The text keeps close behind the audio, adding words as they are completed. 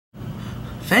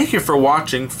Thank you for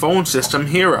watching Phone System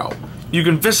Hero. You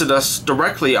can visit us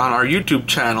directly on our YouTube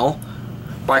channel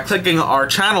by clicking our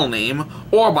channel name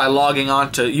or by logging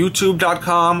on to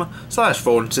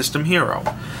youtube.com/Phone System Hero.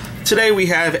 Today we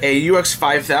have a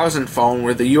UX5000 phone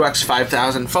with the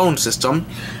UX5000 phone system,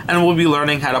 and we'll be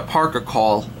learning how to park a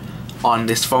call on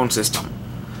this phone system.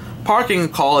 Parking a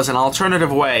call is an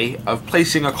alternative way of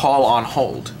placing a call on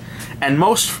hold, and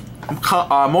most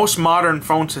modern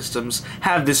phone systems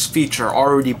have this feature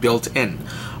already built in,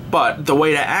 but the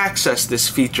way to access this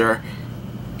feature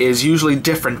is usually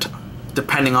different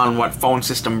depending on what phone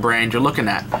system brand you're looking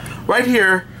at. Right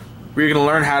here, we're going to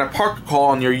learn how to park a call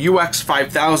on your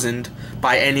UX5000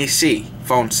 by NEC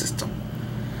phone system.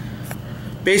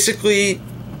 Basically,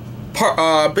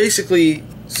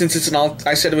 since it's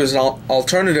I said it was an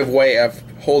alternative way of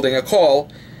holding a call,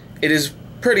 it is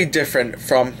pretty different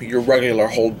from your regular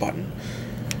hold button.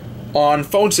 On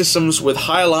phone systems with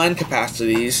high line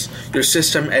capacities, your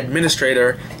system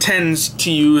administrator tends to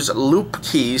use loop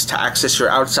keys to access your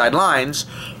outside lines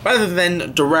rather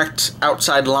than direct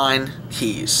outside line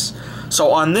keys.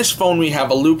 So on this phone we have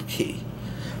a loop key,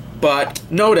 but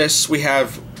notice we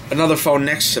have another phone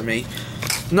next to me.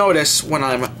 Notice when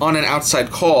I'm on an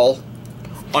outside call,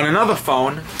 on another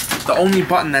phone, the only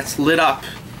button that's lit up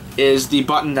is the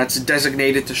button that's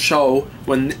designated to show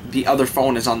when the other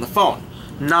phone is on the phone,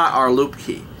 not our loop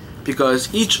key, because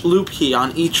each loop key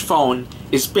on each phone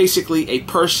is basically a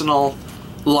personal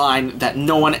line that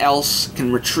no one else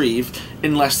can retrieve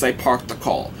unless they park the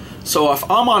call. So if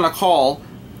I'm on a call,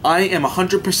 I am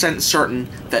 100% certain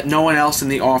that no one else in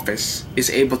the office is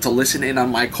able to listen in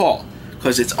on my call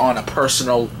because it's on a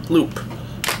personal loop.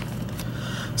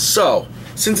 So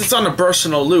since it's on a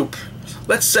personal loop,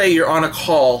 let's say you're on a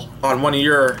call on one of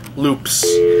your loops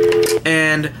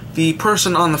and the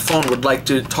person on the phone would like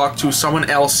to talk to someone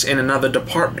else in another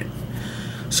department.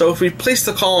 So if we place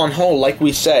the call on hold like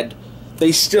we said,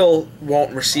 they still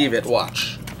won't receive it.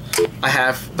 Watch. I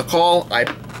have the call, I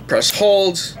press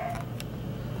hold,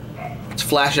 it's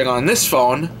flashing on this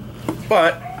phone,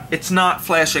 but it's not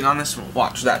flashing on this one.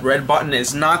 Watch, that red button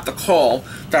is not the call.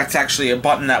 That's actually a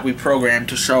button that we programmed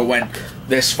to show when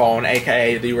this phone,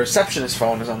 aka the receptionist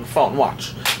phone, is on the phone.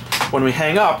 Watch. When we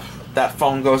hang up, that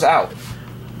phone goes out.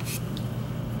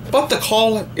 But the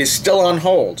call is still on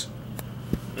hold.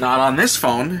 Not on this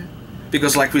phone,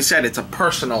 because like we said, it's a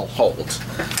personal hold.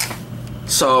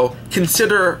 So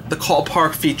consider the call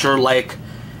park feature like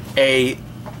a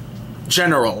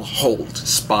general hold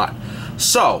spot.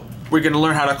 So we're going to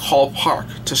learn how to call park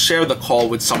to share the call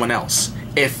with someone else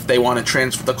if they want to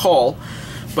transfer the call.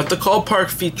 But the call park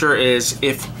feature is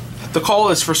if the call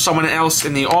is for someone else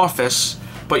in the office,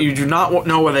 but you do not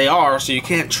know where they are, so you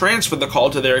can't transfer the call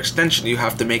to their extension. You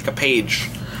have to make a page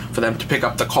for them to pick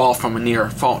up the call from a near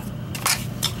phone.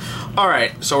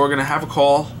 Alright, so we're going to have a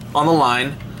call on the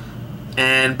line,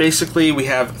 and basically we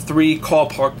have 3 call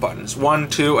park buttons, 1,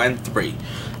 2, and 3.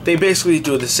 They basically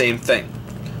do the same thing,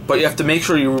 but you have to make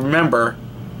sure you remember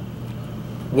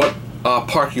what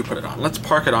park you put it on. Let's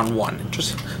park it on 1.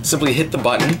 Just simply hit the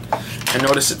button, and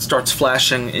notice it starts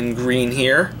flashing in green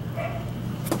here.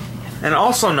 And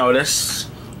also notice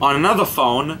on another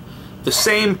phone, the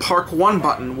same park 1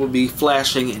 button will be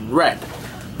flashing in red.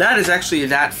 That is actually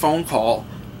that phone call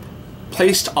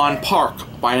placed on park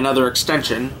by another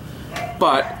extension,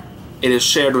 but it is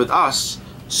shared with us,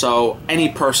 so any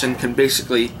person can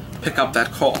basically pick up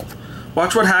that call.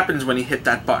 Watch what happens when you hit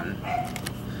that button.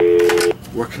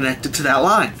 We're connected to that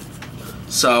line,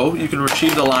 so you can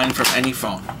retrieve the line from any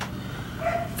phone.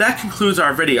 That concludes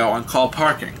our video on call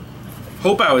parking.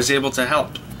 Hope I was able to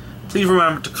help. Please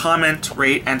remember to comment,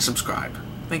 rate, and subscribe.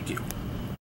 Thank you.